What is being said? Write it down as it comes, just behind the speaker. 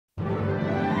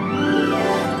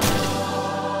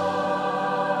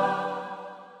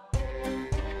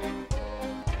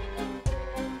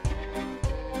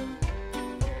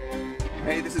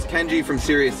Kenji from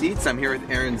Serious Eats. I'm here with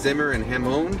Erin Zimmer and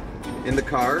Hambone in the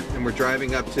car, and we're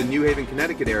driving up to New Haven,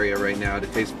 Connecticut area right now to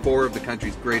taste 4 of the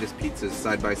country's greatest pizzas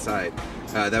side by side.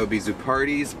 That would be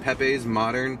Zupardi's, Pepe's,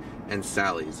 Modern, and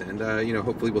Sally's. And you know,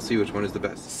 hopefully we'll see which one is the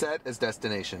best. Set as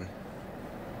destination.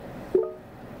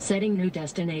 Setting new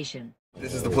destination.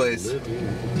 This is the place.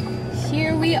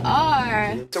 Here we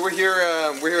are. So we're here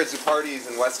at Zupardi's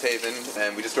in West Haven,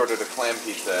 and we just ordered a clam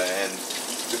pizza. And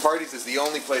Zupardi's is the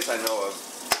only place I know of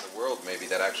in the world, maybe,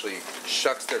 that actually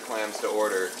shucks their clams to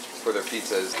order for their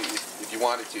pizzas. If you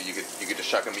wanted to, you could just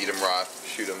shuck them, eat them raw,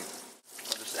 shoot them.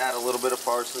 I'll just add a little bit of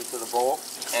parsley to the bowl,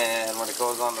 and when it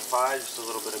goes on the pie, just a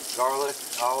little bit of garlic,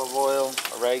 olive oil,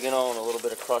 oregano, and a little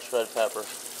bit of crushed red pepper.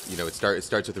 You know, it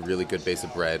starts with a really good base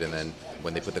of bread, and then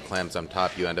when they put the clams on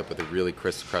top, you end up with a really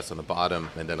crisp crust on the bottom,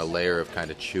 and then a layer of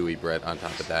kind of chewy bread on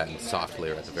top of that, and a soft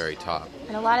layer at the very top.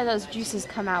 And a lot of those juices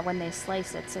come out when they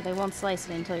slice it, so they won't slice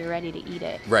it until you're ready to eat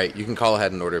it. Right, you can call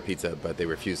ahead and order a pizza, but they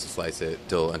refuse to slice it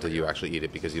until you actually eat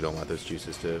it, because you don't want those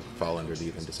juices to fall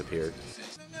underneath and disappear.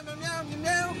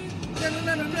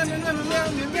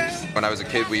 When I was a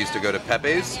kid, we used to go to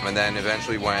Pepe's, and then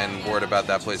eventually when word about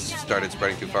that place started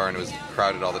spreading too far and it was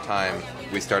crowded all the time,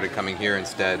 we started coming here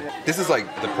instead. This is like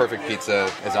the perfect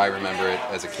pizza as I remember it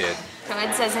as a kid. So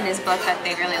Ed says in his book that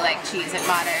they really like cheese at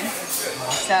Modern.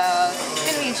 So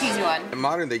it's gonna be a cheesy one. At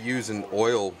Modern, they use an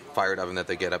oil-fired oven that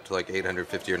they get up to like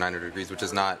 850 or 900 degrees, which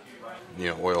is not, you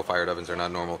know, oil-fired ovens are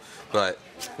not normal. But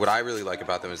what I really like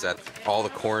about them is that all the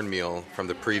cornmeal from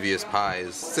the previous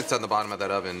pies sits on the bottom of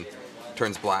that oven,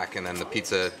 turns black, and then the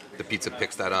pizza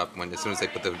picks that up. As soon as they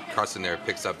put the crust in there, it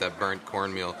picks up that burnt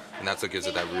cornmeal, and that's what gives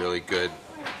it that really good,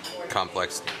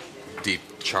 complex, deep,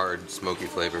 charred, smoky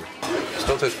flavor.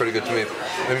 Still tastes pretty good to me.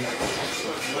 I mean,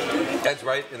 Ed's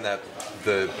right in that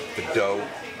the dough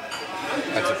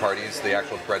at Zupardi's, the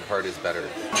actual bread part is better.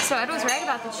 So Ed was right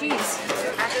about the cheese.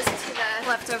 Add this to the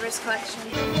leftovers collection.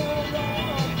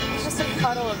 It's just a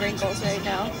puddle of wrinkles right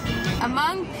now.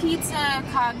 Among pizza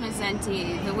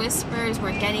cognoscenti, the whispers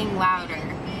were getting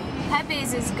louder.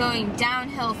 Pepe's is going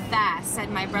downhill fast, said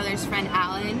my brother's friend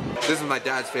Alan. This is my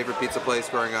dad's favorite pizza place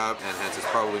growing up, and hence it's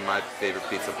probably my favorite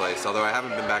pizza place. Although I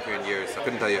haven't been back here in years, so I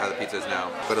couldn't tell you how the pizza is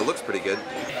now. But it looks pretty good.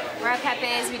 We're at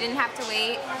Pepe's, we didn't have to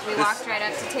wait. We walked right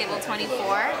up to table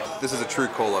 24. This is a true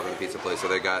coal oven pizza place, so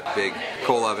they got big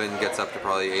coal oven, gets up to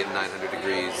probably 800 and 900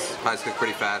 degrees. Pies cook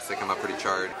pretty fast, they come up pretty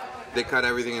charred. They cut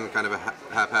everything in kind of a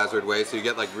haphazard way, so you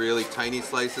get like really tiny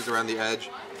slices around the edge.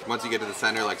 Once you get to the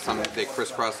center, like they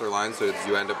crisscross their lines, so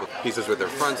you end up with pieces with their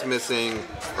fronts missing,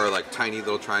 or like tiny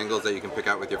little triangles that you can pick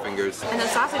out with your fingers. And the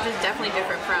sausage is definitely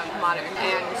different from Modern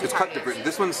and It's cut different.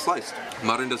 This one's sliced.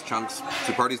 Modern does chunks.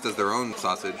 Zupardi's does their own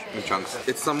sausage in chunks.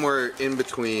 It's somewhere in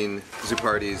between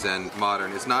Zupardi's and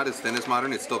Modern. It's not as thin as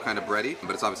Modern. It's still kind of bready,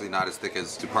 but it's obviously not as thick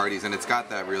as Zupardi's, and it's got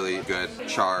that really good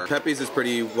char. Pepe's is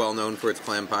pretty well known for its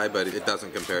clam pie, but it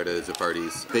doesn't compare to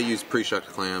Zupardi's. They use pre-shucked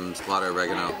clams, a lot of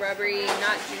oregano. Rubbery,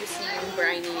 not juicy and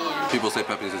briny. People say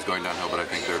Pepe's is going downhill, but I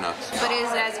think they're nuts. But is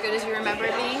it as good as you remember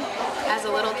it being? As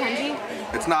a little Kenji?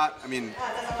 It's not. I mean,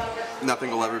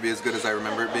 nothing will ever be as good as I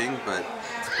remember it being, but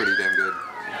it's pretty damn good.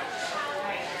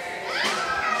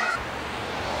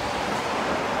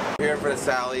 We're here for the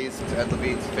Sally's. It's Ed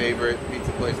Levine's favorite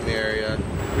pizza place in the area.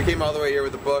 We came all the way here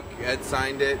with a book. Ed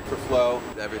signed it for Flo.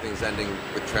 Everything's ending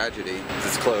with tragedy.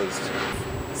 It's closed.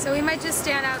 So we might just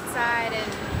stand outside and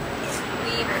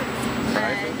weep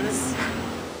friends.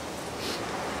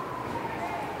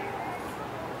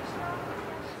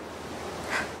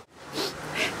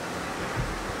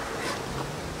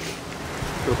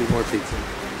 There'll be more pizza.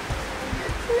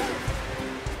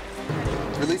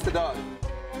 Release the dog.